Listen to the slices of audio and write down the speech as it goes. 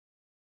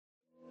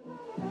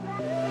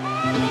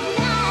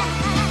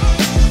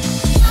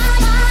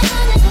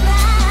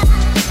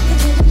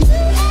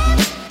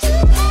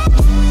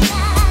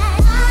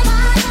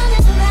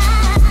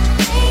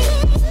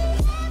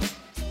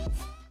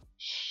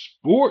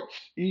Sports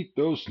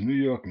Ethos New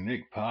York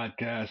Knicks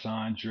podcast,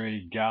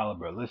 Andre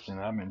Gallagher. Listen,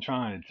 I've been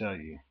trying to tell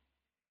you.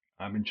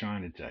 I've been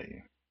trying to tell you.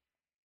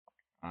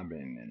 I've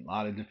been in a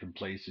lot of different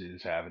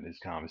places having this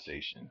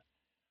conversation.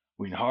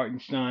 When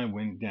Hartenstein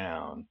went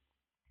down,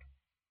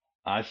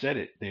 I said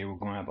it. They were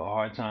going to have a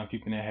hard time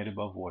keeping their head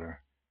above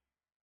water.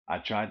 I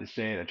tried to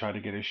say it. I tried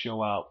to get a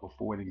show out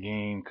before the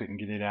game, couldn't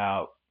get it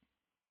out.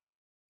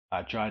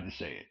 I tried to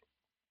say it.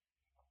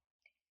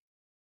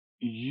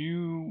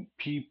 You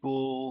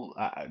people,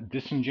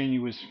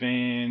 disingenuous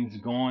fans,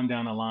 going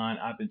down the line,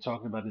 I've been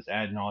talking about this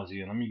ad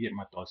nauseum. Let me get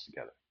my thoughts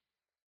together.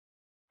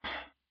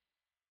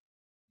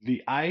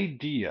 The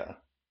idea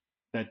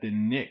that the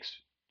Knicks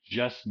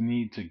just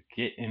need to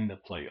get in the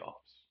playoffs.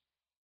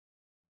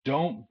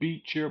 Don't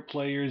beat your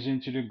players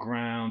into the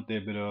ground,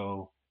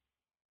 Thibodeau.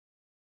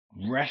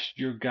 Rest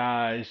your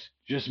guys.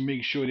 Just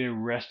make sure they're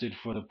rested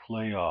for the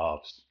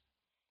playoffs.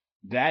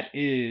 That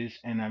is,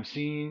 and I've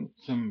seen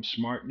some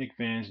smart Knicks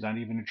fans, not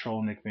even the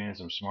troll Knicks fans,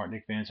 some smart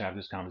Knicks fans have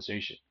this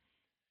conversation.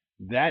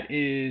 That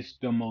is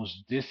the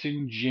most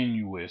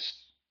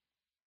disingenuous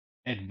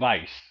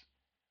advice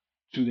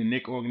to the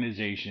Knicks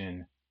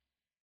organization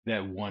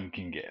that one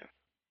can give.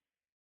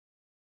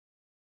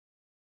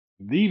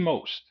 The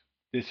most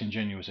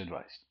disingenuous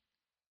advice.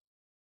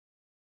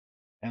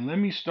 And let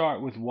me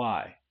start with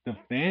why. The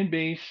fan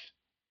base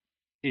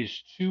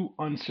is too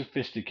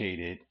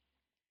unsophisticated.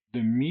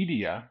 The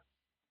media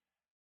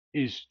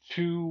is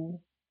too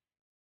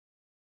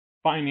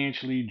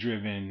financially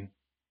driven,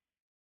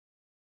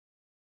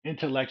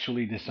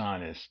 intellectually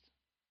dishonest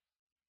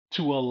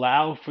to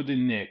allow for the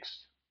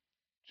Knicks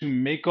to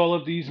make all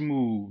of these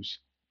moves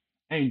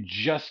and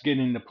just get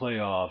in the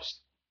playoffs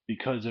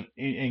because of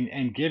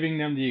and giving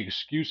them the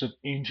excuse of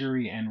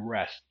injury and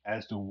rest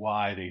as to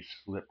why they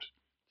slipped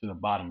to the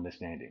bottom of the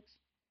standings.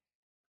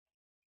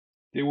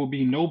 There will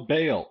be no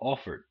bail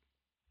offered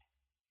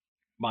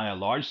by a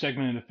large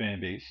segment of the fan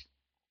base,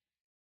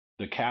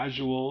 the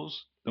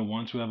casuals, the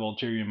ones who have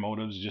ulterior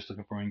motives, just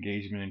looking for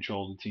engagement and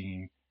troll the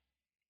team,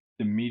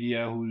 the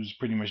media who's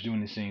pretty much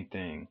doing the same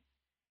thing.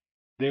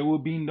 There will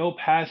be no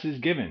passes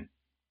given.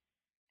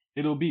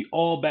 It'll be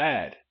all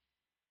bad.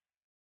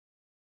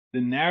 The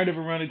narrative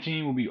around the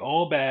team will be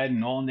all bad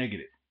and all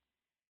negative.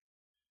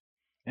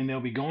 And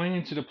they'll be going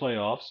into the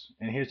playoffs,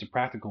 and here's the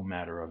practical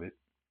matter of it.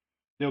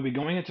 They'll be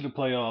going into the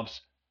playoffs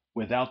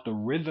without the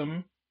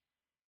rhythm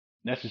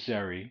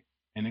necessary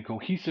and the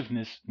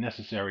cohesiveness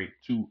necessary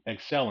to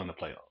excel in the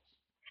playoffs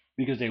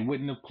because they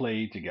wouldn't have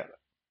played together,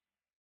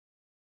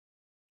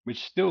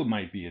 which still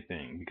might be a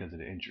thing because of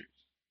the injuries.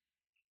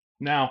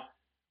 Now,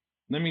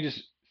 let me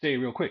just say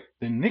real quick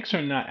the Knicks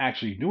are not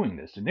actually doing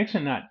this. The Knicks are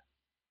not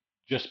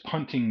just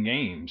punting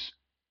games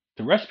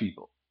to rest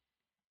people.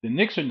 The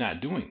Knicks are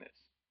not doing this.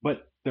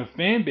 But the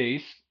fan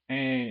base,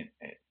 and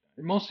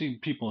mostly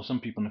people, some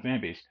people in the fan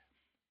base,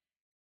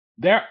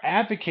 they're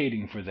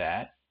advocating for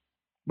that.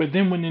 But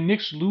then when the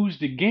Knicks lose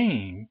the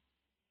game,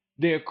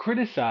 they're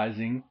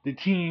criticizing the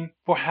team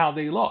for how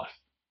they lost.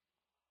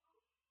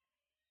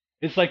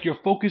 It's like you're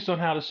focused on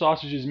how the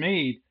sausage is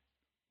made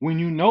when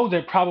you know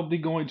they're probably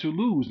going to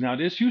lose. Now,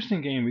 this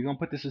Houston game, we're going to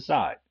put this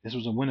aside. This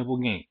was a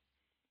winnable game.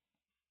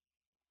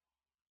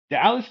 The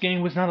Dallas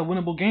game was not a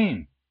winnable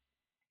game.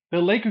 The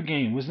Laker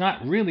game was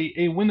not really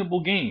a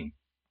winnable game.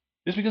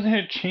 Just because it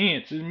had a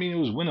chance doesn't mean it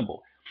was winnable.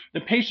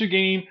 The Pacer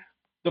game,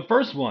 the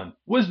first one,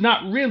 was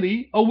not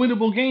really a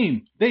winnable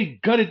game. They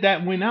gutted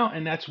that win out,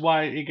 and that's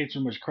why it gets so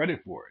much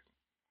credit for it.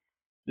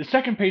 The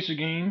second Pacer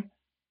game,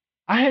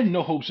 I had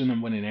no hopes in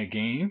them winning that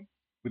game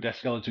with that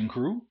skeleton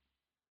crew.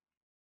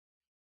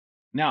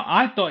 Now,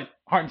 I thought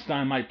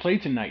Hartenstein might play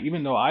tonight,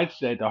 even though I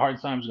said that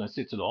Hartenstein was going to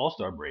sit to the All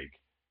Star break.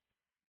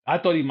 I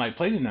thought he might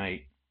play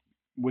tonight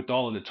with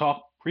all of the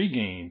talk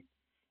pregame.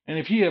 And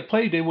if he had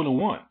played, they would have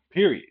won,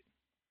 period.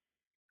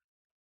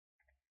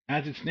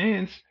 As it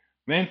stands,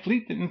 Van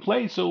Fleet didn't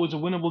play, so it was a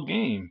winnable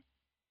game.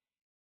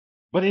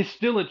 But it's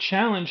still a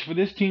challenge for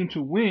this team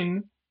to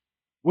win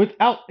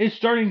without its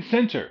starting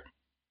center.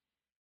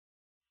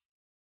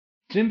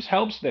 Sims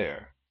helps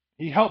there.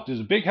 He helped. There's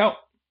a big help.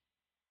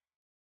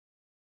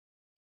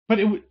 But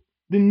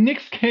the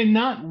Knicks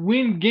cannot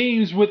win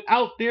games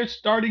without their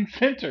starting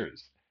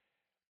centers.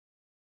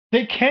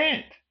 They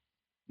can't.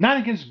 Not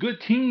against good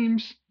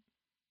teams.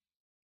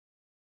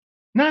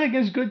 Not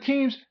against good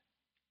teams,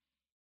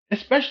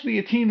 especially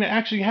a team that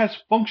actually has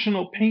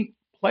functional paint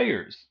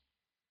players.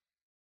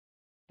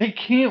 They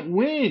can't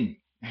win.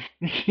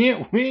 They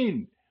can't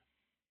win.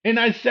 And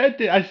I said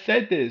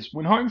this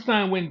when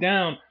Hartenstein went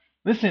down.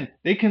 Listen,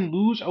 they can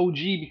lose OG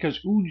because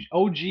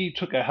OG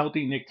took a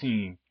healthy Knick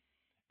team,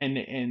 and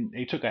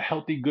they took a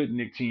healthy good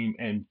Knick team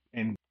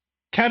and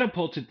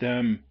catapulted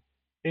them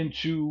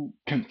into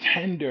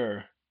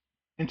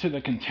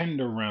the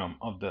contender realm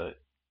of the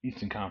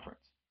Eastern Conference.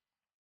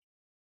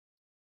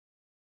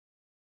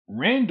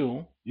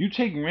 Randall, you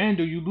take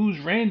Randall, you lose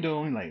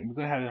Randall, and like we're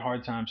gonna have a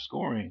hard time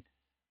scoring.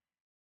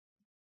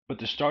 But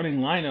the starting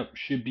lineup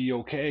should be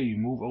okay. You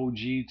move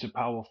OG to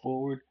power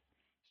forward.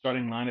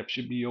 Starting lineup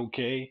should be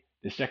okay.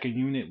 The second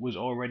unit was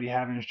already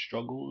having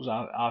struggles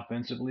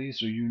offensively,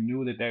 so you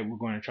knew that they were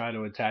going to try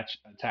to attack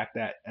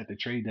that at the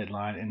trade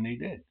deadline, and they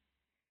did.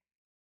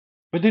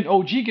 But then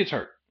OG gets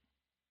hurt,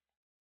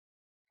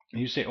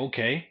 and you say,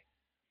 okay,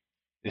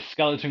 the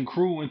skeleton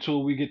crew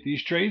until we get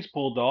these trades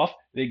pulled off.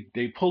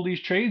 They pull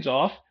these trades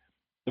off.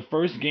 The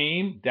first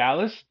game,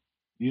 Dallas,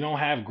 you don't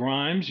have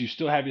Grimes. You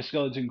still have your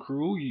skeleton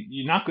crew.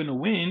 You're not going to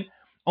win.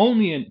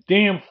 Only a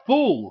damn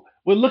fool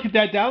would look at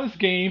that Dallas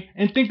game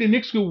and think the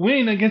Knicks could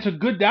win against a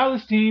good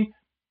Dallas team,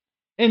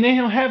 and they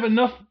don't have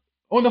enough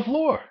on the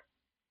floor.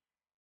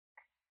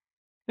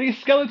 They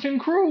skeleton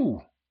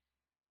crew.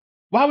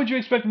 Why would you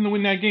expect them to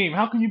win that game?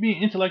 How can you be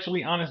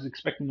intellectually honest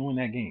expecting to win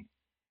that game?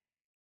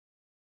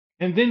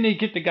 And then they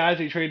get the guys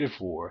they traded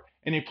for,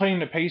 and they play in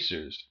the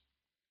Pacers.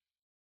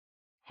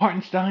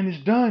 Hartenstein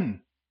is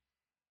done.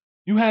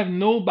 You have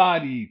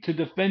nobody to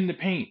defend the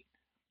paint.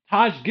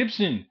 Taj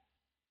Gibson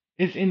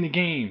is in the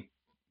game,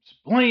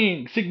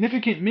 playing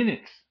significant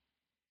minutes.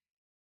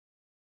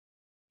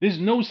 There's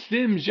no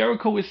Sims.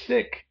 Jericho is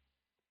sick.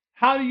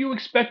 How do you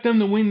expect them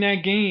to win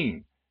that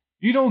game?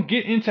 You don't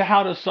get into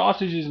how the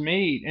sausage is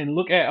made and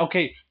look at,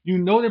 okay, you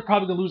know they're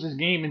probably going to lose this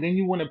game, and then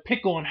you want to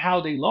pick on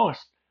how they lost.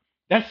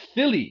 That's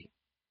silly.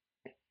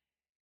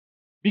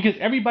 Because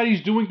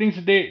everybody's doing things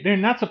that they're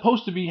not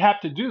supposed to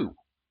have to do.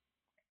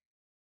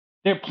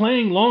 They're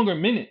playing longer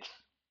minutes.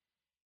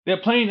 They're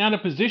playing out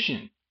of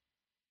position.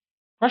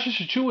 Precious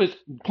Achiuwa is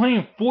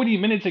playing 40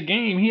 minutes a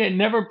game. He had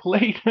never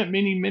played that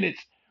many minutes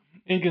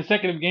in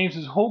consecutive games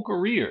his whole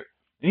career.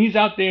 And he's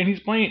out there and he's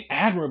playing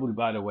admirably,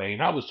 by the way.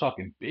 And I was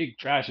talking big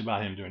trash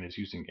about him during this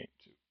Houston game,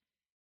 too.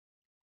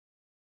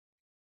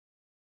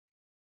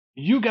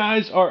 You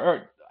guys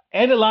are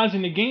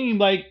analyzing the game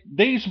like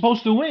they're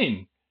supposed to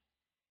win.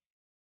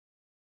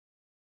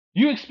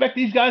 You expect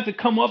these guys to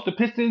come off the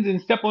Pistons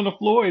and step on the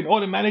floor and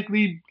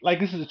automatically, like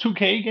this is a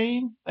 2K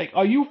game? Like,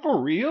 are you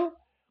for real?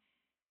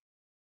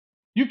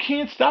 You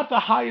can't stop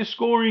the highest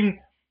scoring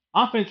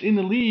offense in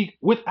the league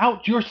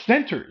without your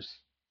centers.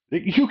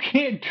 You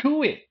can't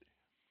do it.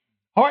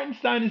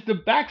 Hartenstein is the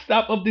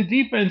backstop of the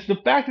defense. The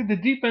fact that the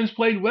defense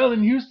played well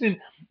in Houston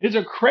is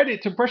a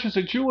credit to Precious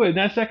Achiuwa in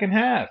that second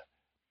half.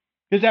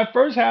 Because that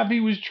first half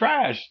he was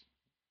trash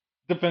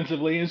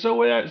defensively, and so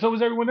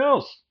was everyone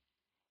else.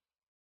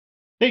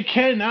 They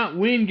cannot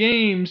win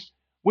games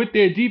with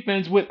their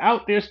defense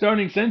without their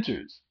starting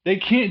centers. They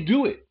can't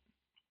do it.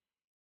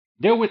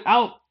 They're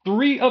without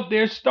 3 of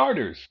their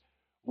starters.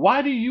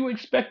 Why do you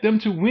expect them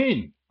to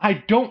win? I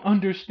don't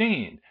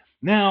understand.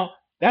 Now,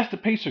 that's the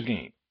Pacer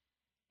game.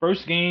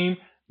 First game,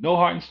 no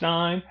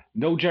Hartenstein,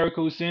 no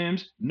Jericho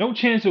Sims, no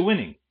chance of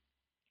winning.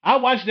 I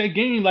watched that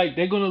game like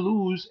they're going to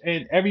lose,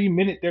 and every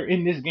minute they're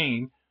in this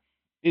game,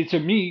 it to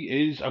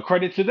me is a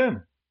credit to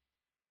them.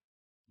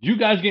 You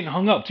guys getting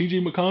hung up.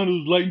 TJ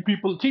McConnell's lighting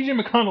people. TJ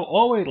McConnell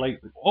always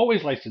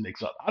lights the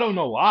Knicks up. I don't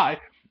know why.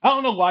 I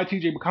don't know why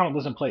TJ McConnell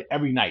doesn't play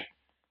every night.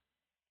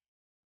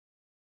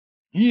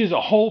 He is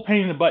a whole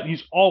pain in the butt.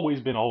 He's always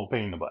been a whole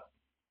pain in the butt.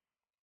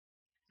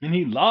 And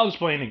he loves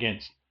playing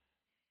against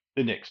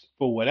the Knicks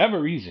for whatever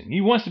reason.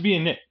 He wants to be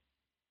a Knick.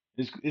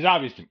 It's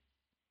obvious to me.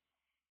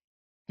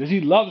 Because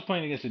he loves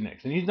playing against the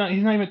Knicks. And he's not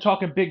even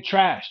talking big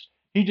trash.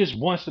 He just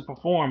wants to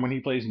perform when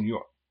he plays in New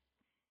York.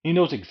 He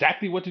knows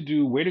exactly what to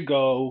do, where to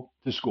go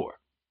to score,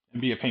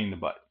 and be a pain in the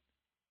butt.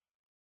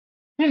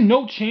 There's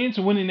no chance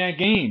of winning that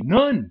game.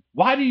 None.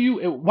 Why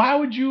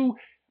would you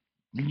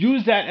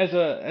use that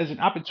as an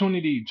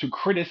opportunity to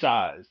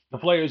criticize the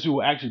players who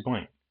are actually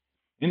playing?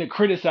 And to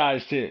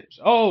criticize Tibbs.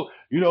 Oh,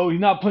 he's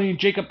not playing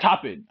Jacob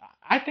Toppin.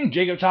 I think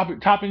Jacob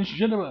Toppin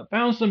should have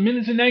found some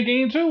minutes in that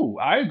game too.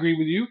 I agree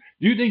with you.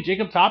 Do you think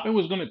Jacob Toppin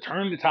was going to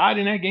turn the tide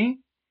in that game?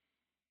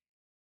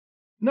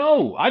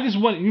 No.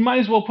 You might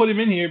as well put him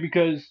in here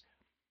because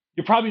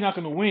you're probably not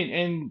going to win.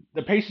 And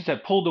the Pacers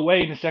have pulled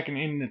away in the second,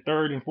 in the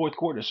third, and fourth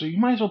quarter. So you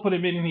might as well put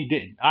him in, and he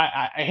didn't.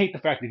 I hate the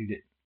fact that he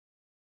didn't.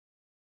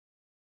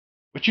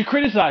 But you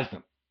criticized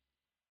him.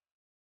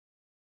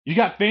 You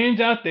got fans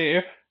out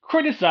there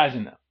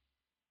criticizing them.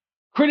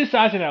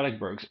 Criticizing Alec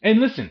Burks. And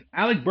listen,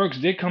 Alec Burks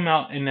did come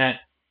out in that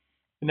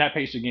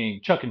Pacer game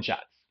chucking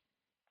shots.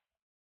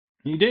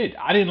 He did.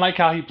 I didn't like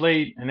how he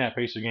played in that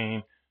Pacer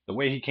game. The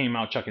way he came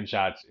out chucking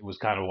shots, it was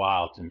kind of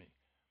wild to me.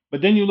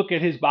 But then you look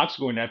at his box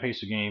score in that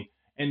Pacer game,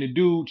 and the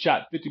dude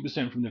shot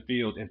 50% from the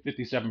field and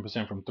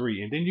 57% from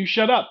 3. And then you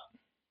shut up.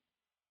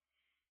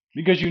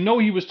 Because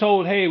he was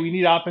told, hey, we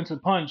need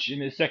offensive punch in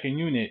this second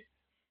unit.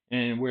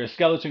 And we're a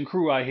skeleton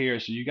crew out here,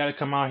 so you got to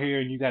come out here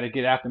and you got to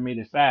get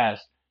acclimated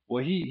fast.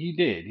 Well, he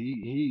did.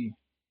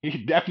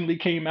 He definitely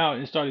came out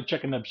and started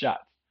checking up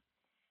shots.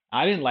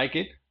 I didn't like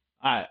it.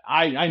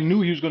 I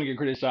knew he was going to get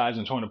criticized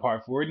and torn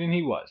apart for it, and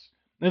he was.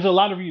 There's a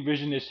lot of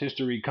revisionist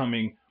history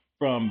coming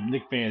from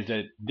Knicks fans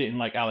that didn't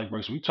like Alec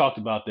Burks. We talked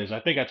about this. I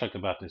think I talked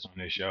about this on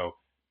this show.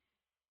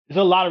 There's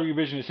a lot of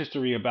revisionist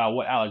history about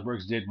what Alec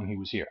Burks did when he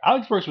was here.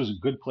 Alec Burks was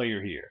a good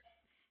player here.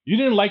 You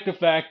didn't like the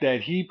fact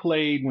that he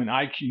played when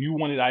you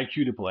wanted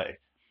IQ to play.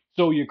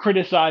 So you're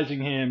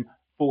criticizing him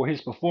for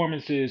his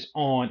performances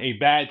on a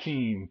bad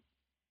team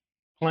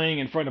playing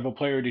in front of a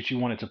player that you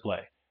wanted to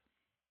play.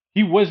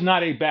 He was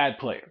not a bad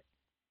player.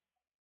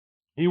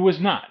 He was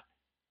not.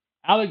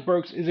 Alec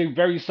Burks is a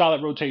very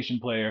solid rotation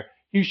player.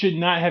 He should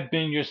not have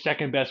been your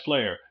second best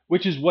player,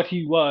 which is what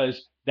he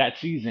was that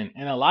season.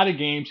 In a lot of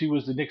games, he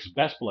was the Knicks'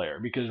 best player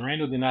because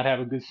Randall did not have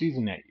a good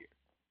season that year.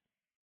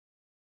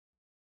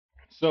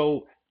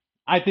 So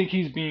I think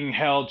he's being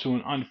held to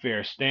an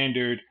unfair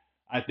standard.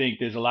 I think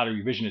there's a lot of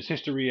revisionist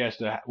history as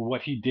to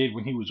what he did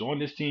when he was on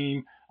this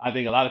team. I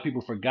think a lot of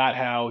people forgot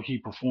how he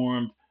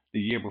performed the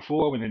year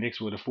before when the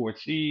Knicks were the fourth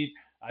seed.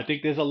 I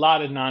think there's a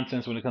lot of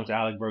nonsense when it comes to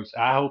Alec Burks.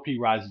 I hope he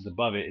rises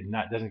above it and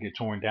not doesn't get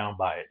torn down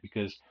by it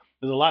because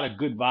there's a lot of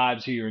good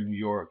vibes here in New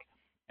York,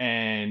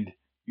 and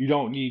you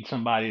don't need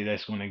somebody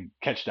that's going to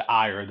catch the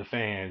ire of the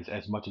fans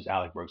as much as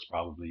Alec Burks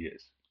probably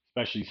is,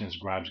 especially since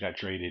Grimes got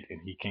traded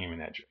and he came in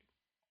that trade.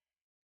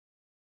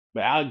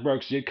 But Alec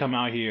Burks did come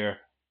out here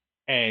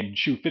and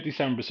shoot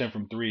 57%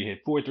 from three,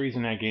 hit four threes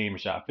in that game,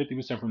 and shot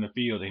 50% from the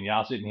field, and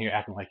y'all sitting here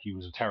acting like he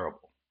was terrible.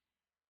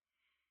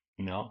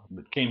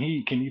 But can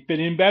he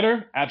fit in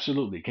better?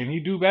 Absolutely. Can he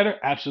do better?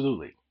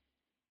 Absolutely.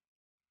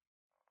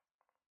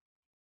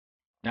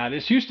 Now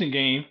this Houston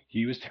game,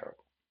 he was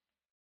terrible.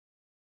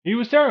 He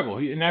was terrible.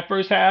 In that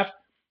first half,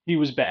 he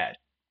was bad.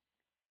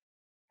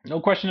 No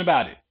question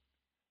about it.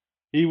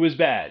 He was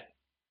bad.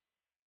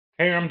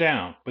 Tear him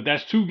down. But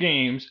that's two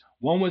games.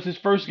 One was his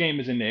first game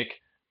as a Knick,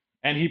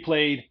 and he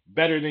played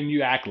better than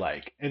you act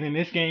like. And in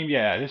this game,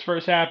 yeah, this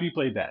first half, he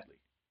played badly.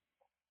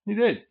 He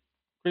did.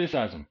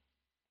 Criticize him.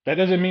 That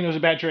doesn't mean it was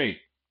a bad trade,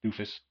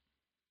 doofus.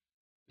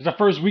 It's our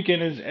first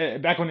weekend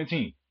is back on the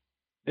team.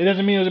 It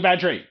doesn't mean it was a bad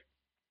trade.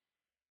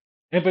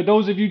 And for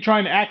those of you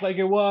trying to act like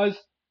it was,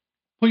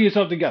 pull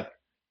yourself together.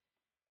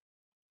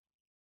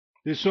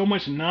 There's so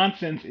much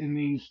nonsense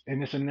in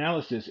this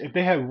analysis. If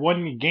they had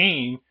won the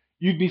game,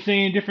 you'd be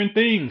saying different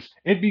things.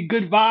 It'd be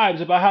good vibes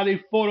about how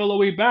they fought all the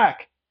way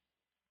back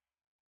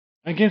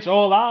against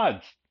all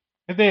odds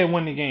if they had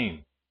won the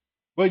game.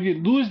 But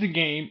you lose the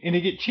game and they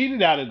get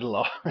cheated out of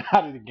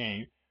the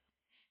game,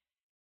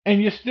 and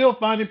you're still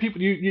finding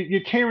people.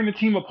 You're tearing the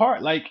team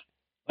apart.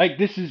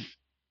 This is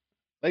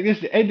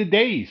the end of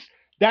days.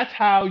 That's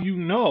how you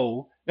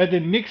know that the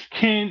Knicks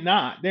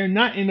cannot. They're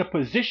not in a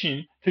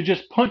position to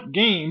just punt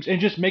games and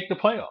just make the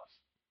playoffs.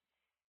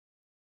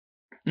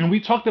 And we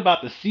talked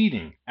about the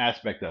seeding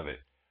aspect of it.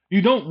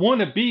 You don't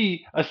want to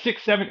be a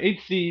 6, 7, 8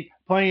 seed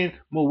playing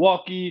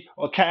Milwaukee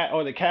or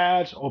the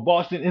Cavs or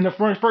Boston in the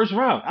first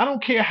round. I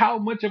don't care how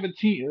much of a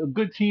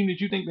good team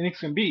that you think the Knicks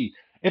can be.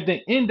 If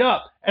they end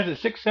up as a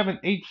 6, 7,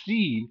 8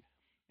 seed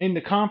in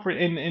the conference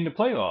in the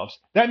playoffs,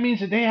 that means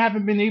that they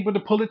haven't been able to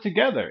pull it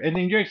together. And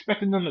then you're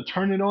expecting them to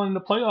turn it on in the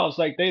playoffs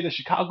like they're the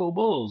Chicago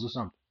Bulls or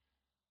something.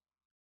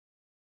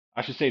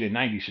 I should say the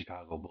 90s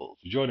Chicago Bulls,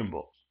 the Jordan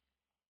Bulls,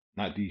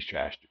 not these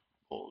trash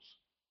Bulls.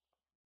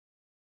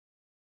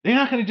 They're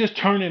not going to just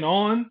turn it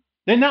on.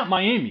 They're not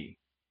Miami.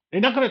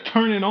 They're not going to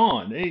turn it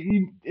on.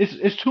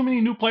 It's too many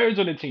new players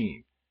on the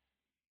team.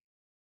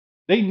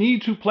 They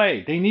need to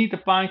play. They need to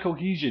find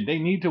cohesion. They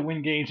need to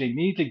win games. They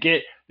need to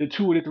get the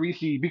 2 or the 3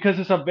 seed because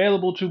it's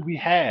available to be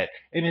had.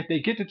 And if they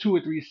get the 2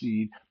 or 3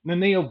 seed, then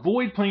they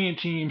avoid playing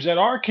teams that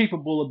are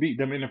capable of beating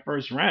them in the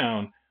first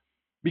round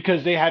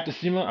because they have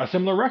a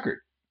similar record,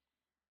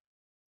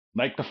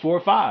 like the 4 or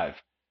 5.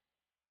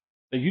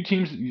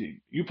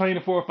 You playing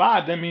the 4 or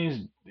 5, that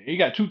means you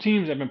got two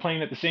teams that have been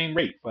playing at the same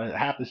rate for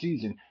half the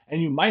season.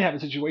 And you might have a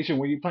situation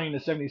where you're playing the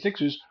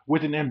 76ers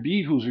with an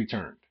Embiid who's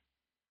returned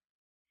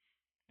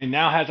and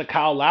now has a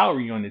Kyle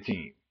Lowry on the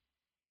team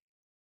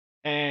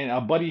and a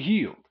Buddy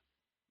Hield.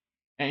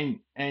 And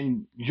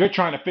you're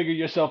trying to figure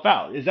yourself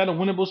out. Is that a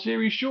winnable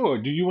series?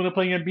 Sure. Do you want to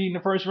play Embiid in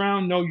the first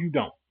round? No, you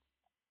don't.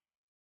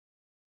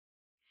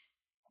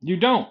 You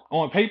don't.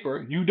 On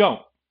paper, you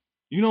don't.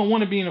 You don't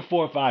want to be in a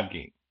 4 or 5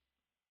 game.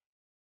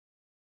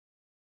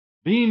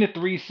 Be in the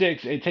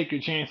 3-6 and take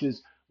your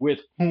chances with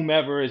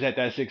whomever is at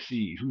that 6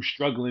 seed who's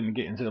struggling to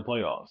get into the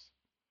playoffs.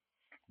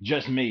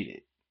 Just made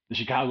it. The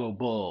Chicago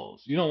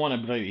Bulls. You don't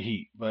want to play the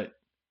Heat, but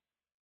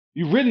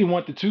you really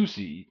want the 2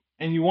 seed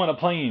and you want a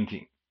playing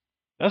team.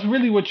 That's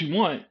really what you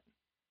want.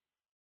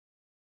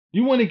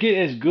 You want to get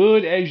as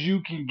good as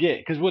you can get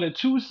because what a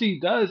 2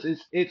 seed does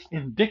is it's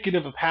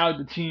indicative of how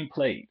the team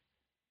played.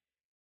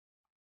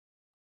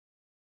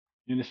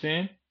 You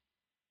understand?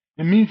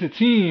 It means the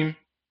team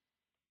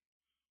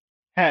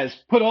has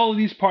put all of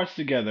these parts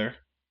together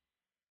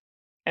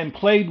and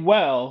played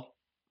well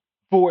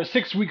for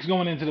 6 weeks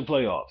going into the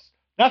playoffs.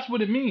 That's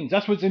what it means.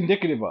 That's what it's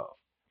indicative of.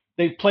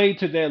 They've played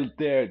to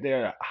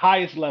their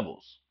highest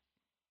levels.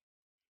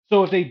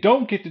 So if they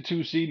don't get the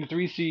 2 seed and the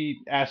 3 seed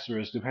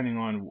asterisk, depending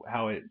on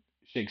how it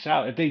shakes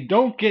out, if they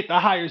don't get the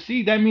higher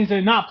seed, that means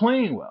they're not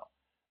playing well.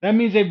 That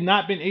means they've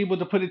not been able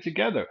to put it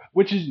together,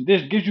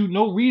 this gives you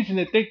no reason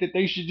to think that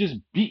they should just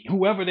beat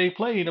whoever they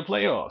play in the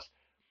playoffs.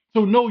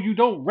 So no, you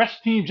don't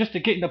rest teams just to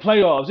get in the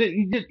playoffs.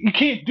 You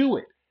can't do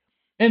it.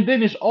 And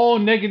then it's all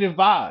negative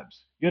vibes.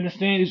 You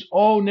understand? It's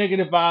all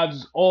negative vibes.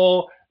 It's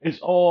all It's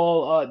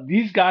all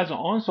these guys are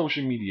on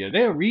social media.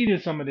 They're reading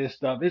some of this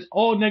stuff. It's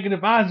all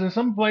negative vibes, and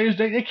some players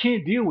they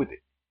can't deal with it.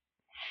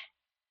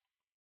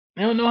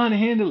 They don't know how to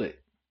handle it.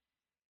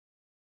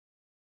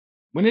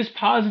 When there's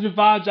positive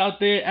vibes out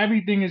there,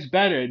 everything is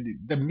better.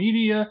 The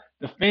media,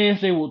 the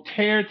fans, they will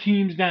tear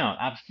teams down.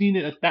 I've seen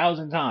it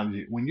 1,000 times.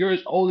 When you're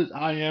as old as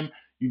I am,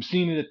 you've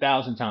seen it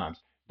 1,000 times.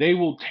 They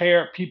will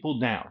tear people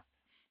down.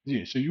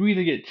 Yeah, so you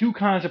either get two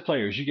kinds of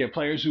players. You get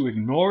players who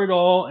ignore it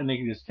all and they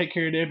can just take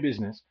care of their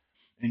business,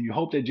 and you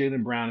hope that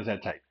Jaylen Brown is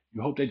that type.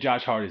 You hope that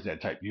Josh Hart is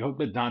that type. You hope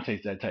that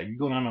Dante's that type. You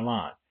go down the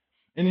line.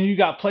 And then you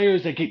got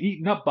players that get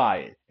eaten up by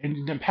it. And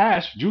in the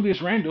past,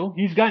 Julius Randle,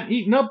 he's gotten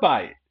eaten up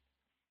by it.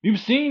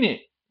 You've seen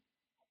it.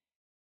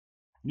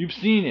 You've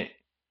seen it.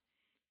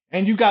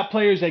 And you got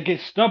players that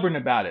get stubborn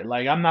about it.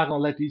 Like, I'm not going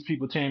to let these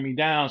people tear me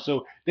down.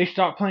 So they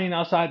start playing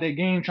outside their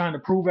game, trying to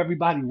prove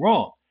everybody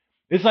wrong.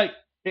 It's like,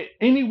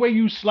 any way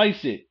you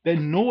slice it, the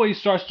noise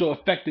starts to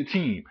affect the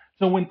team.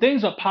 So when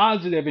things are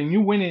positive and you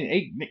winning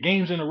 8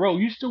 games in a row,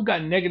 you still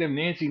got negative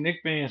Nancy Nick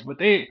fans, but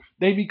they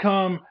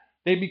become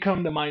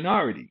the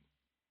minority.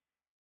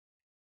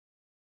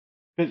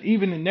 Because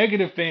even the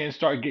negative fans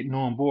start getting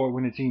on board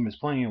when the team is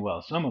playing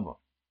well. Some of them,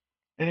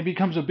 and it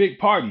becomes a big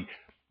party.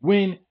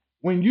 When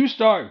when you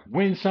start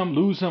win some,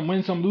 lose some,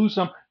 win some, lose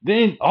some,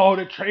 then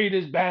the trade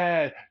is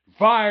bad.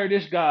 Fire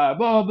this guy,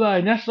 blah blah,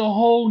 and that's the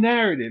whole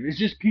narrative. It's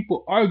just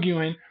people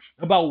arguing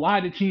about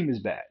why the team is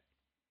bad.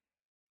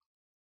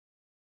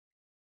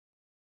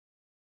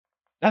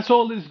 That's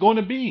all it's going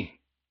to be,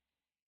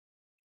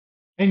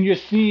 and you're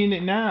seeing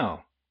it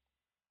now,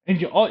 and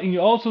you're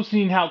also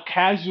seeing how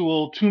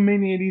casual too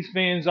many of these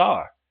fans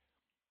are.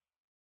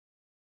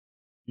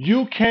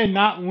 You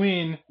cannot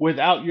win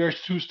without your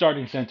two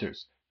starting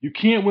centers. You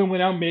can't win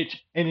without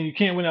Mitch, and then you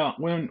can't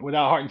win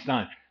without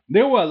Hartenstein.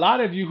 There were a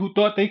lot of you who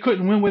thought they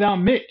couldn't win without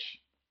Mitch,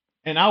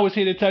 and I was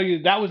here to tell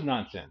you that was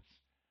nonsense.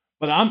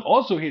 But I'm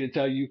also here to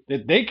tell you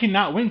that they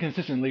cannot win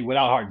consistently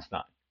without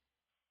Hartenstein.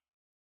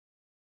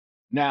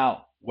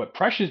 Now, what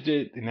Precious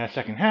did in that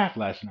second half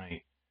last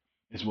night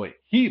is what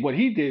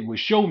he did was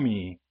show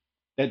me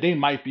that they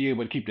might be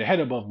able to keep their head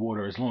above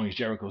water as long as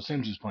Jericho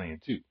Sims is playing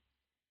too.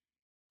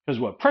 Because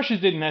what Precious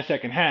did in that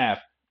second half,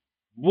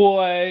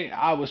 boy,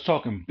 I was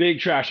talking big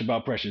trash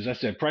about Precious. I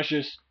said,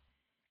 Precious,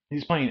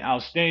 he's playing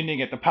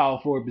outstanding at the power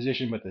forward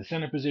position, but the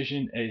center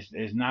position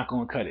is not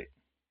going to cut it.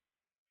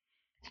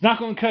 It's not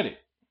going to cut it.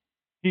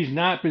 He's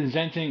not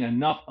presenting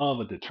enough of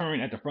a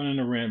deterrent at the front of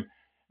the rim,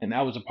 and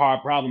that was a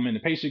problem in the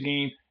Pacer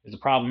game. It's a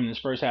problem in this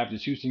first half of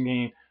this Houston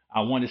game.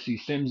 I want to see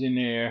Sims in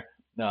there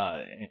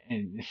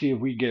and see if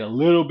we get a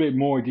little bit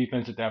more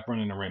defense at that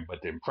front of the rim. But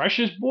then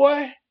Precious,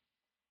 boy,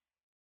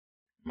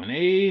 when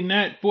they in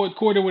that fourth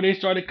quarter where they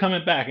started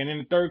coming back, and in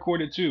the third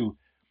quarter too,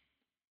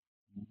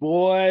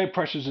 boy,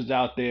 Precious is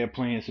out there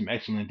playing some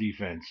excellent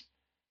defense.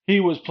 He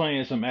was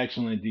playing some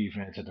excellent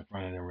defense at the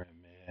front of the rim,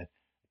 man.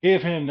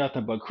 Give him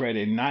nothing but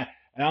credit. And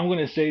I'm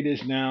gonna say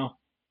this now.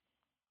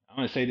 I'm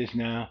gonna say this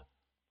now.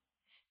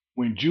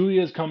 When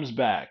Julius comes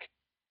back,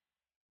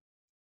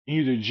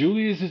 either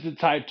Julius is the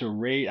type to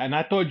raise, and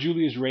I thought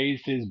Julius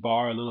raised his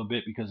bar a little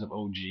bit because of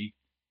OG.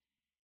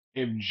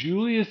 If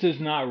Julius does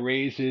not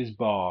raise his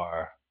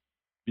bar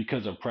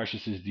because of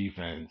Precious's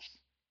defense,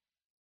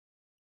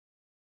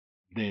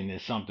 then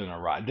there's something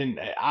awry. Then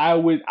I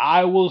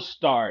will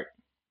start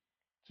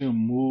to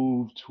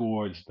move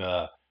towards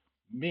the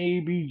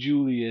maybe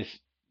Julius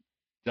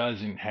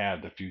doesn't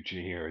have the future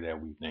here that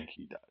we think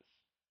he does.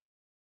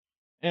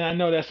 And I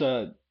know that's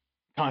a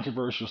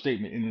controversial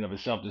statement in and of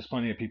itself. There's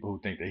plenty of people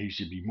who think that he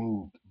should be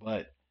moved,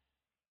 but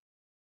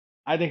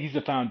I think he's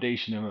the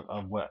foundation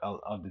of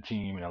the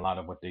team and a lot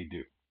of what they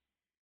do.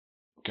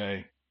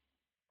 Okay,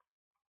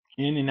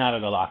 in and out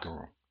of the locker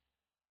room,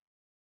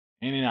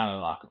 in and out of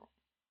the locker room,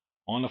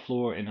 on the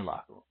floor, in the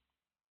locker room.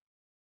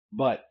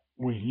 But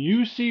when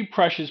you see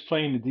Precious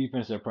playing the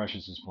defense that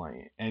Precious is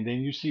playing, and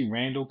then you see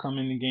Randle come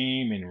in the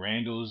game and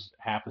Randle's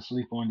half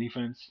asleep on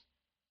defense,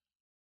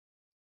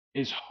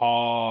 it's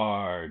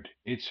hard.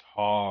 It's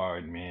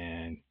hard,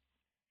 man,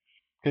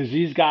 because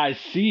these guys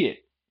see it.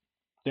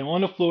 They're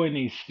on the floor and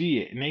they see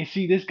it, and they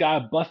see this guy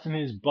busting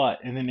his butt,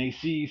 and then they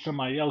see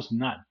somebody else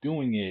not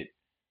doing it,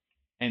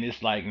 and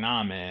it's like,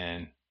 nah,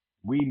 man,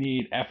 we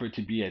need effort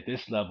to be at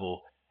this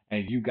level,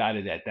 and you got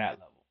it at that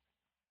level.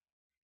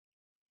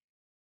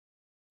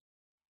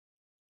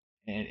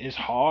 And it's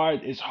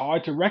hard. It's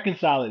hard to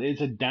reconcile it.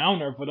 It's a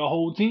downer for the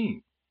whole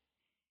team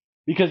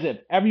because if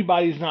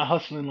everybody's not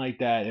hustling like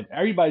that, if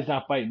everybody's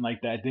not fighting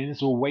like that, then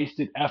it's a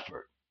wasted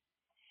effort.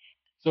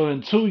 So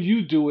until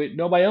you do it,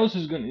 nobody else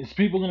is gonna. It's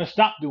people gonna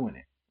stop doing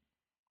it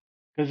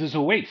because it's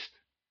a waste.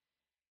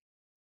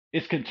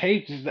 It's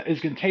contagious.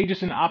 It's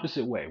contagious in the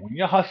opposite way. When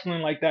you're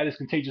hustling like that, it's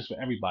contagious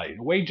for everybody.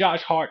 The way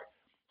Josh Hart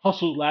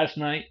hustled last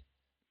night,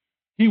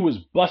 he was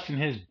busting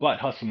his butt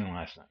hustling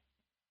last night,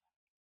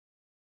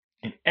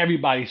 and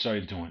everybody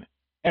started doing it.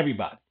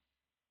 Everybody,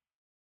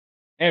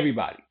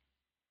 everybody.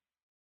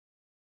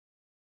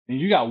 And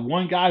you got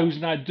one guy who's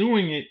not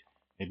doing it,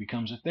 it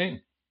becomes a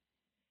thing.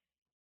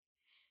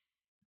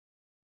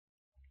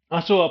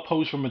 I saw a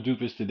post from a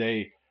doofus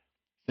today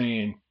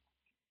saying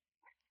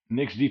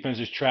Knicks defense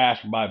is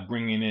trash by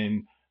bringing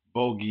in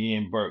Bogey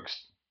and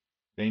Burks.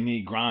 They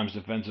need Grimes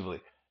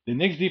defensively. The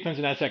Knicks defense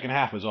in that second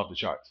half was off the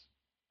charts,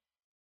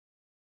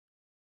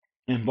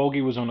 and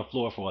Bogey was on the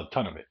floor for a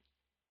ton of it.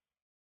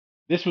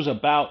 This was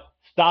about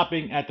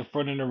stopping at the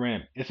front of the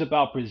rim. It's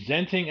about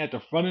presenting at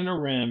the front of the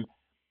rim,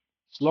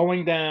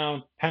 slowing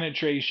down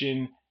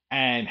penetration,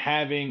 and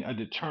having a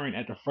deterrent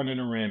at the front of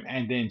the rim,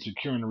 and then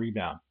securing the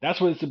rebound.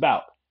 That's what it's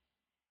about.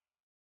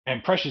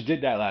 And Precious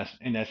did that last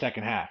in that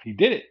second half. He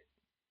did it.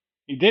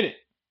 He did it.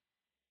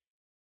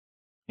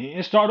 He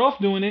didn't start off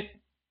doing it.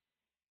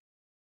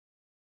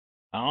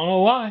 I don't know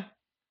why.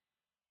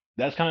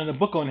 That's kind of the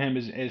book on him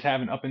is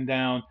having up and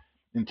down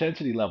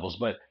intensity levels.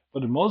 But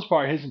for the most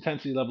part, his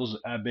intensity levels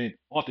have been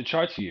off the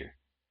charts here.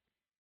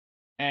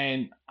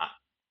 And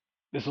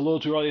it's a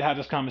little too early to have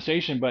this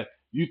conversation, but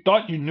you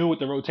thought you knew what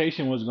the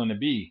rotation was going to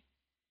be.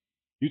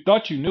 You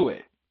thought you knew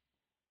it.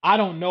 I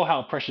don't know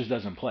how Precious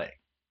doesn't play.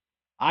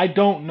 I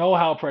don't know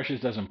how Precious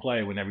doesn't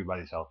play when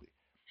everybody's healthy.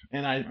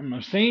 And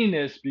I'm saying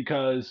this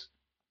because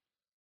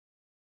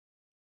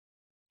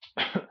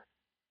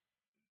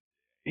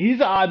he's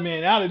the odd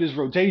man out of this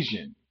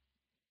rotation.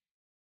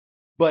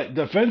 But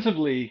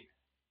defensively,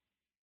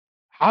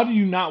 how do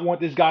you not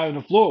want this guy on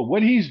the floor?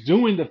 What he's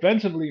doing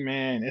defensively,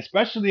 man,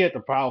 especially at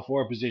the power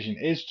forward position,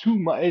 is too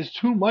much. It's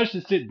too much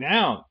to sit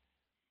down.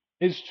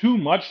 It's too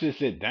much to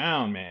sit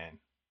down, man.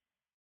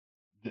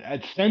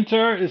 At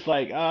center, it's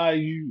like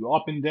you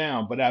up and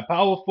down, but at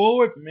power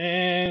forward,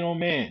 man, oh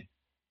man,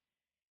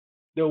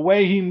 the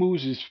way he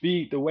moves his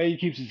feet, the way he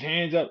keeps his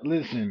hands up.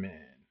 Listen,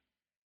 man,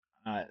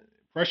 uh,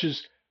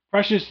 Precious,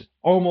 Precious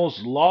almost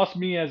lost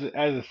me as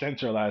a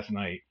center last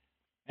night,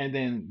 and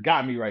then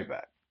got me right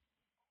back.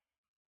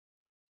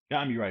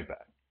 Got me right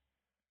back.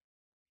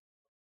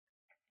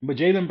 But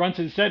Jalen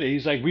Brunson said it.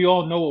 He's like, we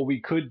all know what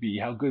we could be,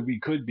 how good we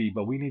could be,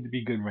 but we need to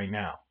be good right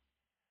now.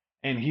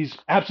 And he's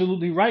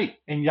absolutely right.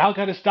 And y'all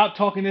got to stop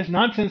talking this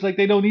nonsense like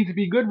they don't need to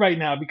be good right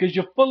now because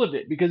you're full of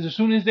it. Because as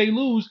soon as they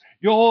lose,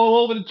 you're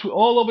all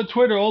over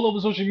Twitter, all over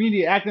social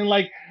media, acting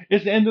like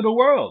it's the end of the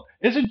world.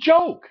 It's a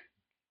joke.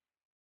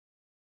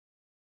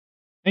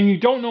 And you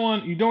don't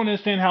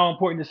understand how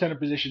important the center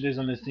position is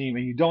on this team,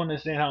 and you don't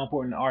understand how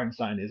important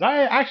Hartenstein is.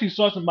 I actually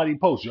saw somebody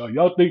post,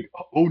 y'all think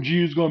OG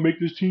is gonna make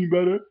this team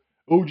better?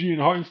 OG and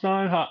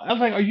Hartenstein? I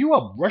was like, are you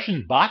a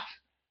Russian bot?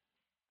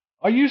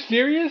 Are you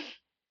serious?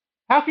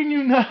 How can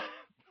you not?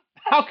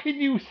 How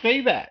can you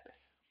say that?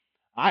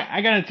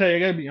 I gotta tell you, I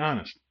gotta be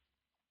honest.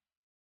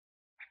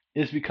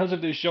 It's because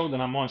of this show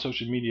that I'm on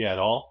social media at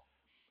all.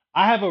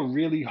 I have a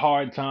really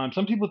hard time.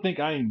 Some people think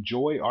I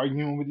enjoy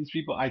arguing with these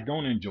people. I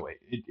don't enjoy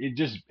it.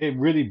 It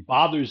really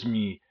bothers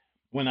me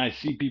when I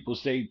see people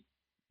say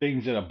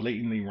things that are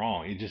blatantly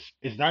wrong.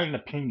 It's not an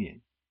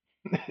opinion.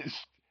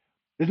 it's,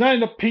 it's not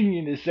an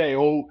opinion to say,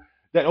 oh,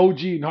 that OG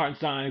and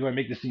Hartenstein are going to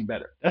make this team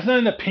better. That's not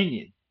an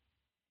opinion.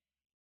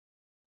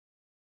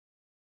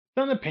 It's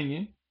not an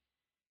opinion.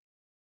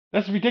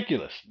 That's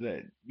ridiculous.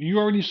 That you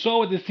already saw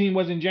what this team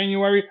was in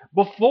January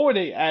before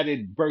they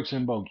added Burks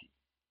and Bogey.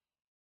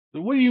 So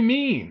what do you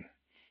mean?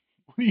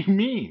 What do you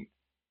mean?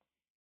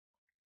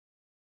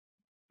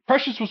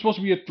 Precious was supposed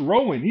to be a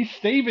throw-in. He's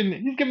giving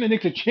the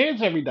Knicks a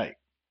chance every night.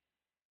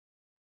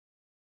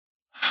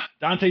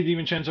 Dante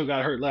DiVincenzo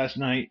got hurt last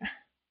night,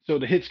 so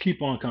the hits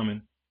keep on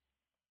coming.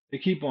 They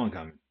keep on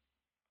coming.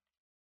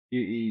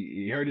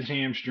 He hurt his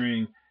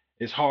hamstring.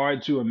 It's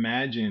hard to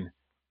imagine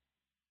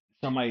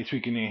somebody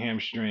tweaking their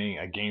hamstring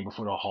a game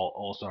before the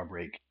All Star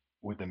break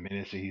with the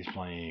minutes that he's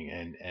playing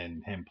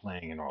and him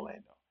playing in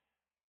Orlando.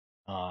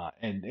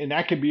 And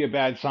that could be a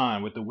bad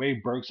sign with the way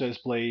Burks has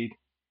played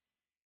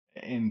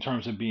in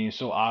terms of being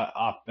so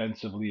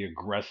offensively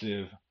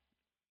aggressive.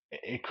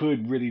 It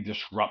could really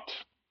disrupt,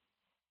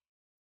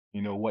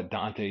 what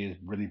Dante has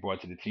really brought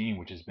to the team,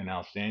 which has been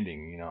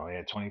outstanding. He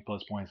had 20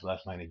 plus points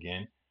last night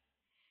again,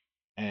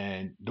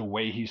 and the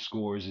way he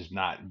scores is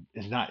not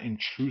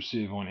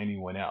intrusive on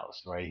anyone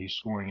else, right? He's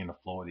scoring in the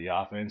flow of the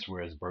offense,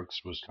 whereas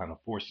Burks was kind of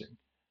forcing.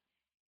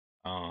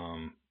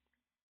 Um,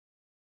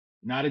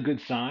 Not a good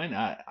sign.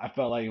 I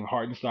felt like if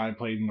Hartenstein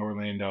played in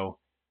Orlando,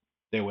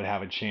 they would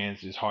have a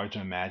chance. It's hard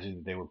to imagine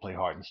that they would play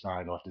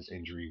Hartenstein off this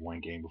injury one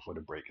game before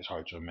the break. It's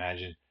hard to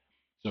imagine.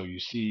 So you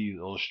see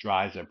those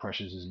strides that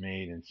Precious has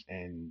made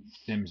and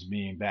Sims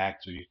being back.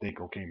 So you think,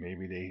 okay,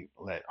 maybe they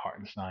let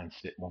Hartenstein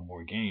sit one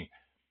more game.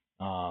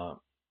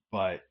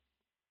 But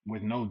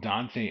with no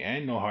Dante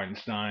and no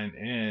Hartenstein,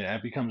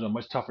 that becomes a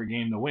much tougher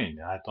game to win.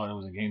 I thought it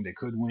was a game they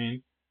could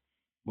win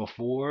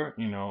before.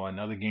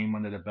 Another game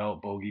under the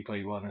belt. Bogey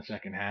played well in the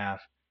second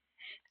half.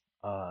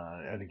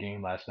 At the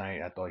game last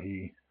night, I thought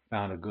he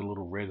found a good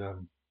little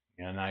rhythm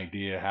and an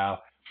idea how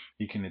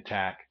he can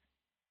attack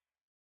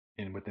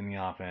and within the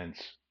offense.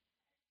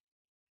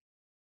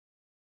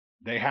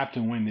 They have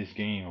to win this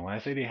game. And when I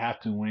say they have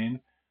to win,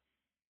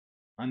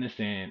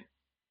 understand,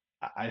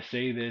 I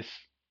say this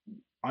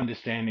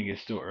understanding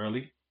it's still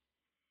early,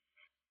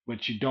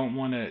 but you don't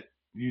want to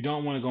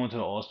go into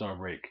the All Star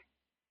break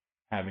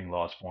having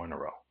lost four in a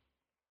row.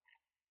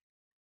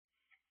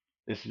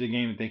 This is the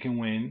game that they can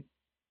win.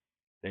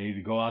 They need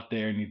to go out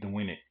there and need to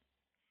win it,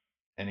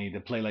 and they need to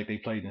play like they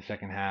played in the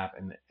second half.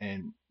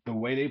 And the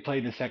way they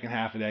played the second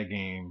half of that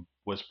game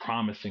was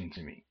promising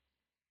to me.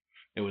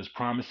 It was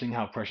promising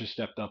how Precious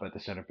stepped up at the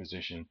center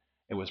position.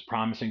 It was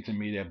promising to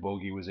me that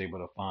Bogey was able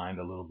to find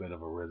a little bit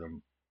of a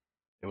rhythm.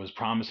 It was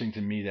promising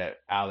to me that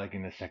Alec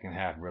in the second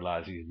half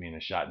realized he was being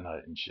a shot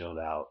nut and chilled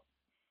out.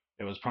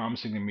 It was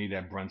promising to me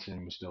that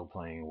Brunson was still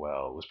playing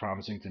well. It was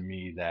promising to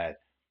me that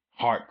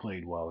Hart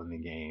played well in the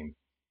game.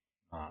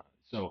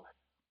 So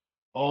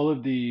all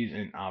of these,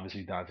 and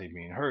obviously Dante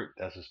being hurt,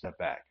 that's a step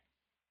back.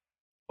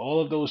 All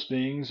of those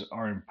things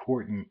are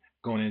important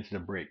going into the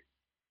break.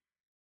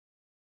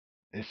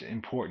 It's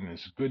important.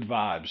 It's good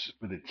vibes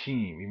for the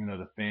team, even though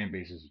the fan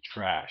base is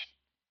trash.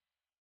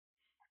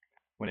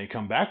 When they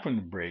come back from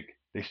the break,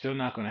 they're still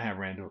not going to have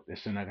Randall. They're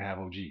still not going to have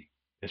OG.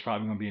 It's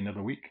probably going to be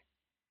another week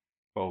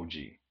for OG.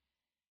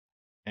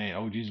 And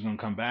OG's going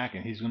to come back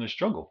and he's going to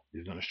struggle.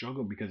 He's going to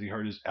struggle because he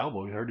hurt his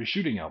elbow. He hurt his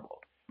shooting elbow.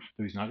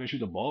 So he's not going to shoot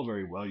the ball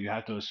very well. You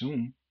have to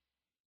assume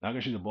not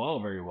going to shoot the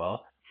ball very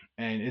well.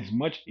 And it's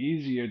much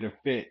easier to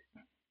fit,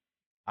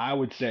 I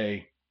would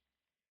say,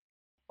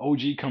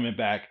 OG coming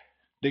back,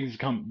 things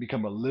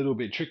become a little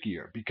bit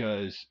trickier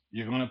because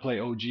you're going to play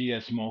OG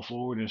at small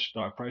forward and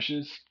start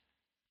Precious.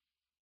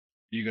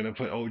 You're going to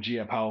put OG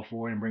at power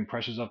forward and bring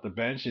Precious off the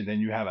bench, and then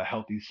you have a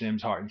healthy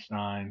Sims,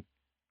 Hartenstein,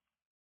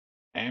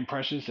 and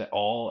Precious at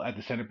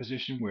the center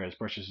position, whereas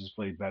Precious has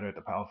played better at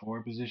the power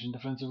forward position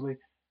defensively.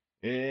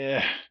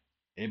 Yeah,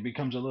 it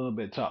becomes a little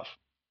bit tough.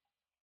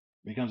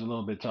 It becomes a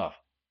little bit tough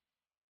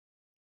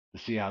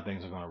to see how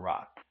things are going to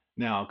rock.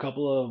 Now, a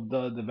couple of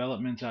the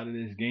developments out of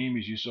this game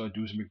is you saw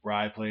Deuce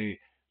McBride play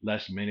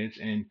less minutes,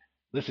 and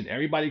listen,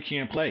 everybody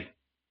can't play.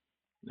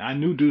 I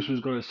knew Deuce was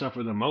going to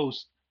suffer the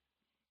most.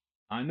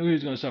 I knew he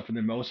was going to suffer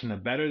the most, and the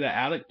better that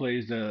Alec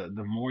plays, the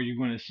more you're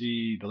going to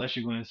see, the less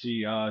you're going to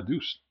see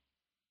Deuce.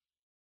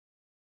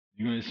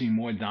 You're going to see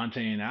more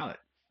Dante and Alec.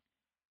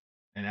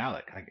 And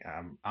Alec,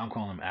 I'm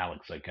calling him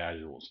Alex like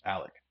casuals.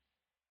 Alec,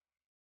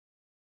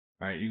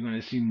 right? You're going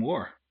to see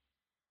more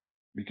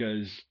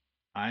because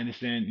I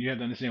understand you have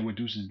to understand what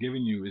Deuce is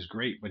giving you is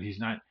great, but he's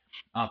not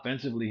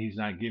offensively. He's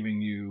not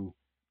giving you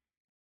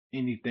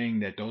anything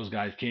that those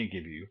guys can't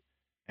give you.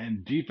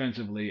 And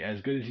defensively,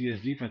 as good as he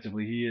is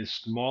defensively, he is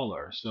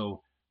smaller.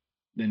 So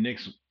the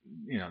Knicks,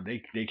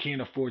 they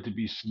can't afford to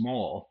be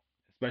small,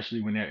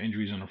 especially when they have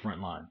injuries on the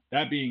front line.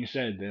 That being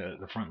said,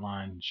 the front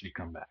line should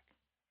come back.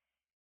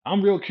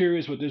 I'm real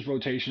curious what this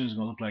rotation is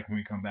going to look like when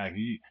we come back.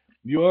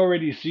 You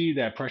already see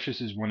that Precious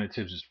is one of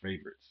Tibbs'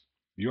 favorites.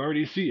 You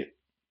already see it.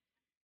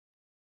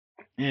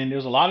 And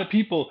there's a lot of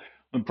people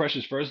when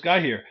Precious first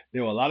got here.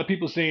 There were a lot of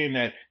people saying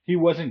that he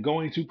wasn't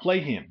going to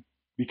play him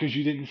because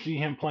you didn't see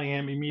him play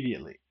him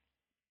immediately.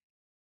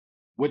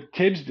 What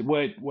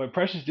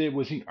Precious did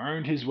was he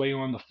earned his way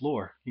on the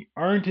floor. He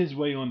earned his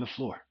way on the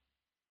floor.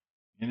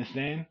 You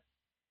understand?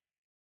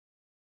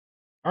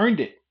 Earned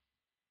it.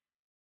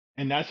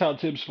 And that's how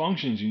Tibbs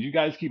functions. And you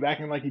guys keep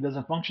acting like he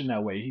doesn't function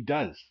that way. He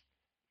does.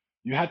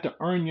 You have to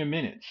earn your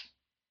minutes.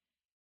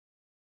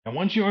 And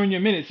once you earn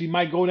your minutes, he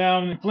might go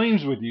down in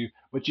flames with you,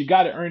 but you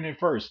got to earn it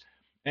first.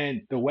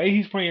 And the way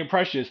he's playing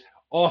Precious,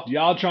 off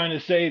y'all trying to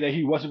say that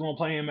he wasn't going to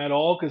play him at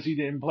all because he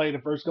didn't play the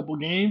first couple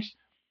games,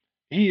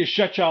 he has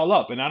shut y'all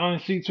up. And I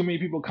don't see too many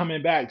people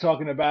coming back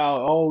talking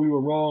about, oh, we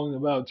were wrong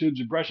about Tibbs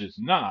and Precious.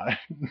 Nah,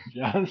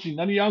 I don't see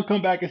none of y'all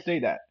come back and say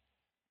that.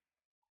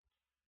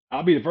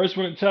 I'll be the first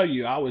one to tell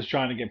you I was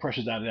trying to get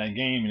Precious out of that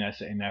game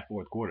in that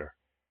fourth quarter.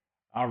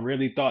 I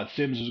really thought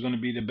Sims was going to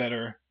be the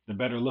better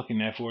look in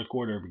that fourth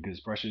quarter because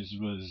Precious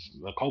was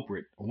the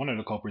culprit, one of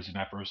the culprits in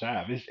that first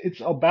half.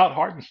 It's about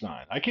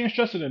Hartenstein. I can't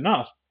stress it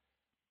enough.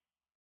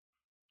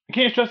 I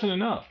can't stress it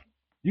enough.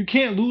 You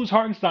can't lose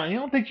Hartenstein. I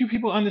don't think you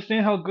people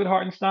understand how good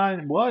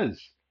Hartenstein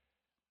was.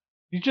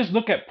 You just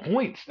look at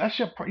points.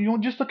 You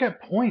don't just look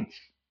at points.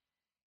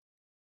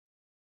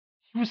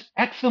 He was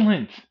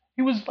excellent.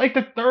 He was like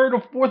the third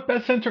or fourth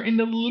best center in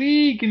the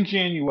league in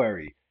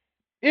January.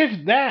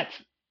 If that.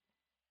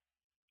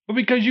 But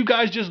because you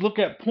guys just look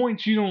at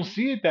points, you don't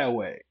see it that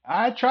way.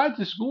 I tried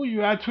to school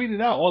you. I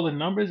tweeted out all the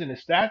numbers and the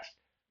stats.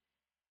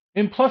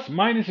 In plus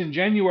minus in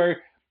January,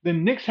 the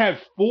Knicks had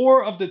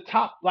four of the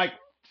top like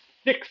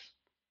six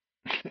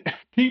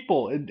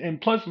people in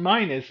plus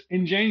minus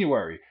in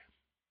January.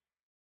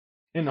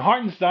 And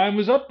Hartenstein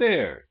was up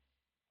there.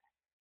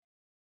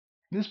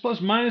 This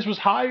plus minus was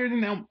higher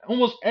than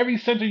almost every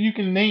center you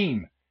can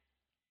name.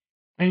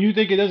 And you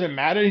think it doesn't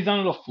matter? He's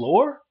on the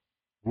floor?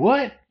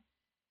 What?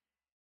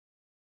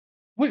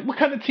 What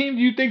kind of team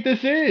do you think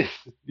this is?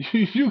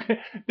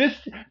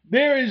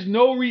 There is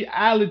no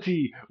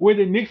reality where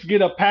the Knicks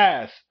get a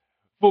pass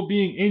for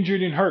being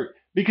injured and hurt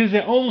because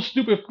their own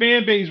stupid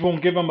fan base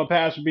won't give them a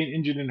pass for being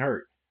injured and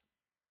hurt.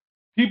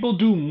 People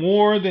do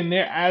more than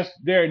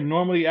they're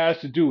normally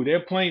asked to do.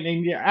 They're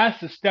asked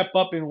to step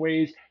up in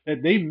ways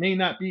that they may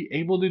not be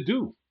able to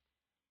do.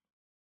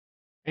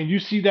 And you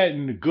see that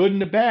in the good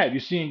and the bad. You're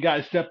seeing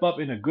guys step up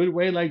in a good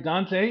way like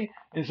Dante,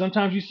 and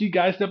sometimes you see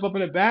guys step up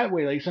in a bad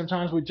way, like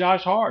sometimes with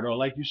Josh Hart, or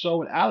like you saw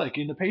with Alec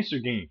in the Pacer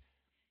game.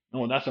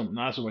 No, not so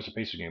much the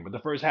Pacer game, but the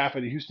first half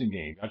of the Houston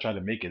game. I tried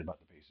to make it about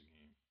the Pacer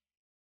game.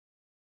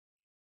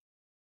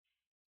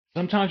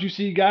 Sometimes you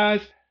see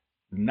guys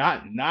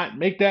not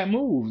make that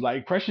move,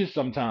 like Precious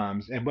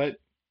sometimes, and but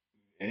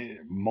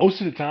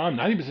most of the time,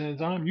 90% of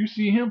the time, you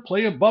see him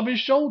play above his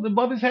shoulder,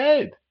 above his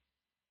head.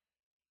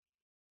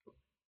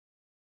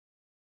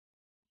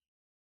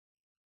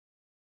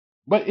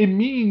 But it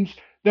means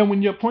that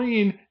when you're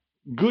playing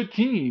good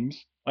teams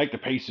like the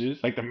Pacers,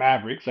 like the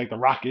Mavericks, like the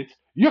Rockets,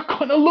 you're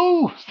gonna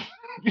lose.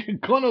 You're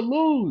gonna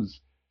lose.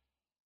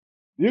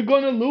 You're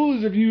gonna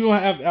lose if you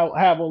don't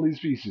have all these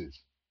pieces.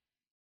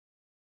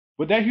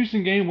 But that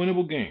Houston game,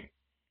 winnable game,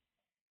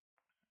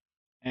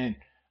 and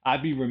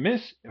I'd be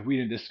remiss if we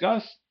didn't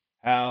discuss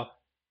how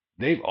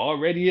they've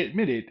already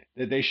admitted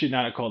that they should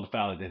not have called the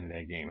foul at the end of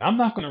that game. I'm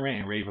not going to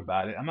rant and rave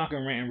about it. I'm not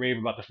going to rant and rave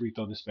about the free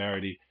throw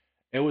disparity.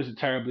 It was a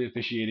terribly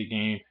officiated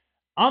game.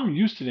 I'm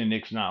used to the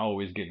Knicks not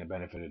always getting the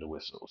benefit of the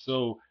whistle.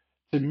 So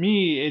to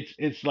me,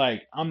 it's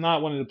like I'm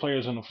not one of the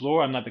players on the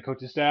floor. I'm not the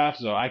coaching staff,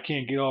 so I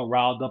can't get all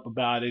riled up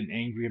about it and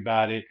angry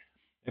about it.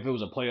 If it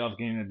was a playoff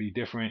game, it'd be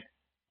different.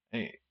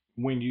 Eh,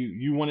 When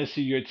you want to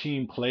see your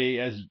team play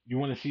as you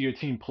want to see your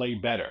team play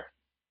better,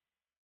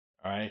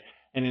 all right.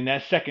 And in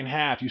that second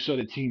half, you saw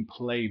the team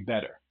play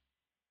better.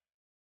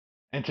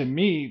 And to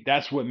me,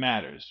 that's what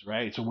matters,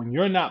 right? So when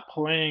you're not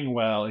playing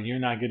well and you're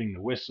not getting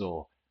the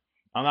whistle,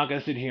 I'm not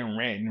gonna sit here and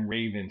rant and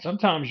raving.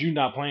 Sometimes you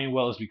not playing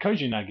well is because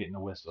you're not getting the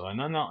whistle,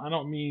 and I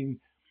don't mean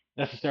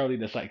necessarily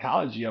the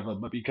psychology of it,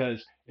 but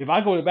because if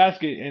I go to the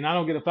basket and I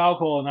don't get a foul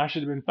call and I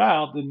should have been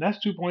fouled, then that's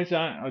 2 points,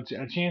 a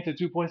chance at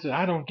 2 points that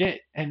I don't get,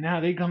 and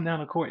now they come down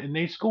the court and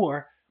they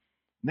score.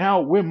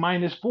 Now we're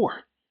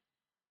 -4.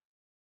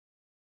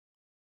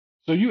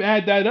 So you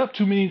add that up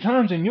too many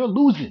times and you're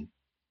losing.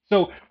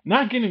 So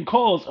not getting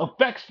calls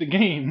affects the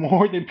game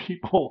more than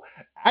people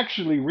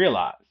actually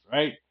realize,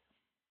 right?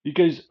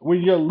 Because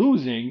when you're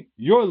losing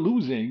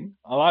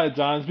a lot of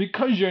times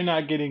because you're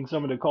not getting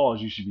some of the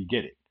calls you should be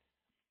getting.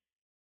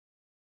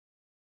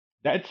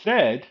 That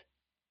said,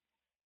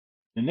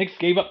 the Knicks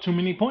gave up too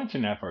many points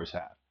in that first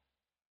half.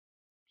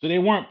 So they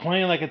weren't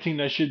playing like a team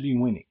that should be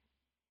winning,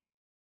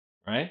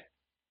 right?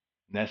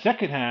 In that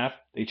second half,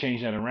 they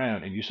changed that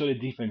around and you saw the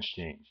defense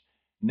change.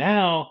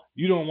 Now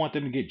you don't want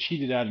them to get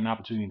cheated out of an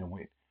opportunity to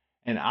win.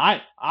 And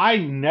I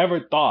never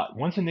thought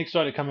once the Knicks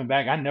started coming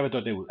back, I never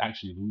thought they would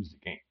actually lose the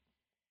game.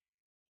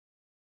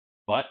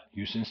 But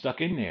Houston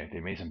stuck in there. They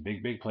made some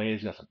big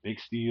plays, got some big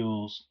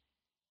steals.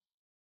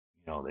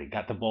 They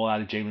got the ball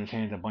out of Jalen's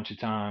hands a bunch of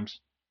times.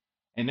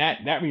 And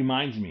that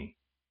reminds me,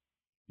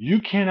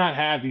 you cannot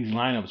have these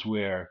lineups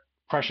where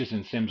Precious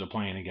and Sims are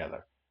playing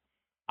together.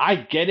 I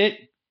get it.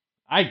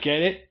 I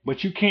get it,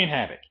 but you can't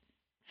have it.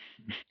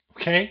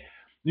 Okay?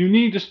 You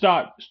need to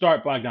start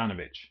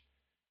Bogdanovich.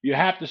 You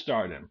have to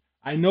start him.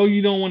 I know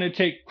you don't want to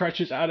take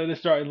Precious out of the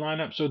starting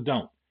lineup, so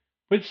don't.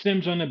 Put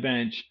Sims on the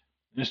bench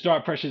and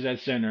start Precious at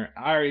center.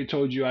 I already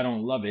told you I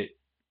don't love it,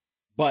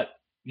 but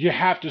you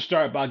have to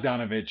start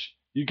Bogdanovich.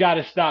 You got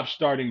to stop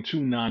starting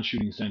two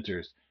non-shooting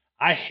centers.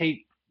 I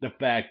hate the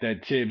fact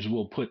that Tibbs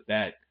will put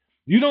that.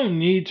 You don't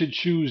need to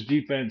choose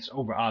defense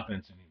over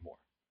offense anymore.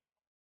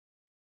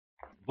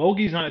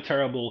 Bogey's not a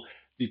terrible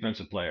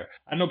defensive player.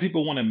 I know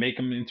people want to make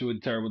him into a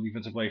terrible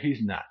defensive player.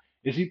 He's not.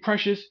 Is he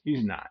Precious?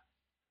 He's not.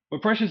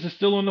 But Precious is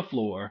still on the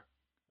floor.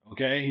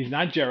 Okay, he's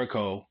not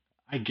Jericho.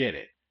 I get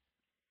it.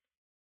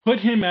 Put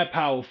him at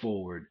power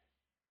forward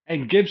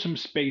and give some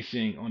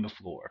spacing on the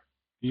floor.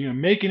 You're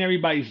making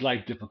everybody's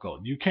life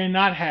difficult. You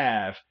cannot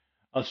have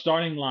a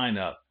starting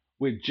lineup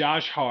with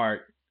Josh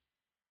Hart,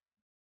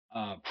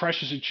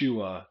 Precious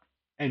Achua,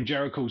 and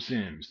Jericho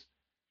Sims.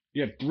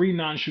 You have three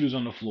non-shooters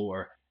on the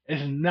floor.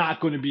 It's not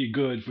going to be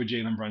good for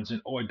Jalen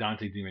Brunson or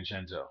Dante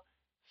DiVincenzo.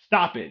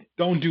 Stop it.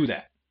 Don't do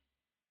that.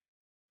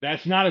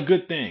 That's not a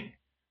good thing.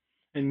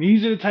 And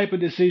these are the type of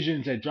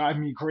decisions that drive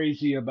me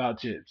crazy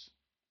about Tibbs.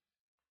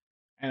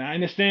 And I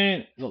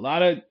understand there's a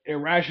lot of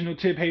irrational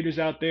Tib haters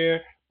out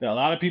there. There are a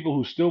lot of people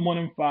who still want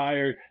him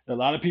fired. There are a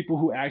lot of people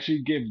who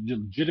actually give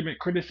legitimate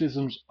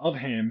criticisms of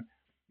him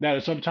that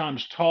are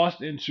sometimes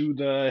tossed into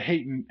the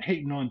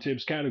hating on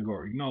Tibbs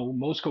category. No,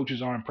 most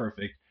coaches aren't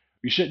perfect.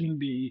 We shouldn't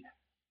be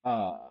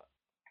uh,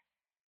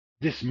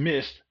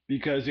 dismissed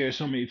because there are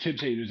so many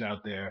Tibbs haters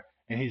out there,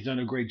 and he's done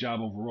a great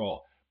job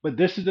overall. But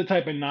this is the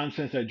type of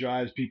nonsense that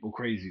drives people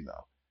crazy,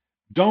 though.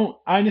 Don't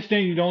I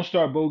understand you don't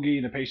start Bogey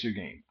in the Pacer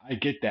game. I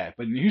get that.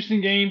 But in the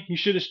Houston game, he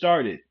should have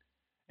started.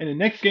 In the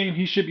next game,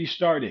 he should be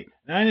starting.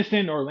 And I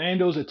understand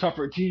Orlando's a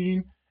tougher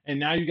team, and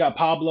now you got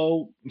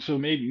Pablo, so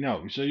maybe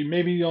no. So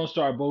maybe you don't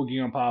start Bogey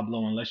on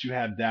Pablo unless you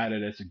have data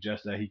that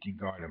suggests that he can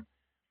guard him.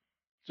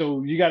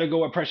 So you got to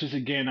go with Precious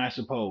again, I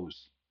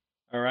suppose.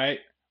 All right,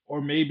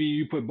 or maybe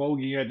you put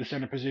Bogey at the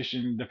center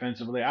position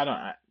defensively. I don't.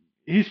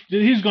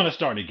 He's gonna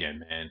start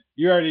again, man.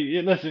 You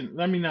already listen.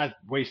 Let me not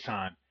waste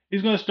time.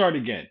 He's gonna start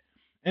again,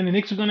 and the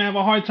Knicks are gonna have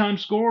a hard time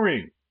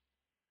scoring.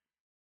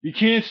 You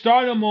can't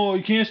start them all.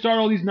 You can't start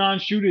all these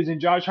non-shooters.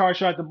 And Josh Hart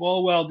shot the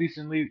ball well,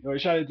 decently, or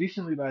shot it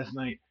decently last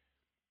night.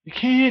 You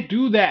can't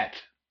do that.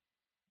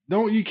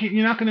 Don't you? Can't,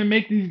 you're not going to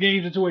make these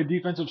games into a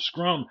defensive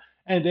scrum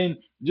and then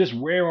just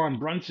wear on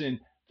Brunson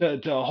to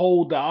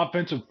hold the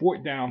offensive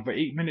fort down for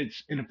 8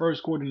 minutes in the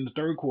first quarter and the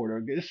third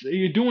quarter.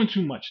 You're doing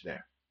too much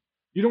there.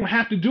 You don't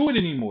have to do it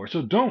anymore,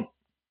 so don't.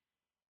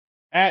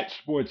 At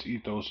Sports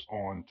Ethos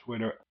on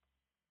Twitter.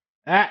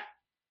 At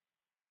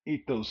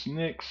Ethos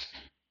Knicks.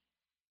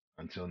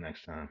 Until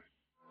next time.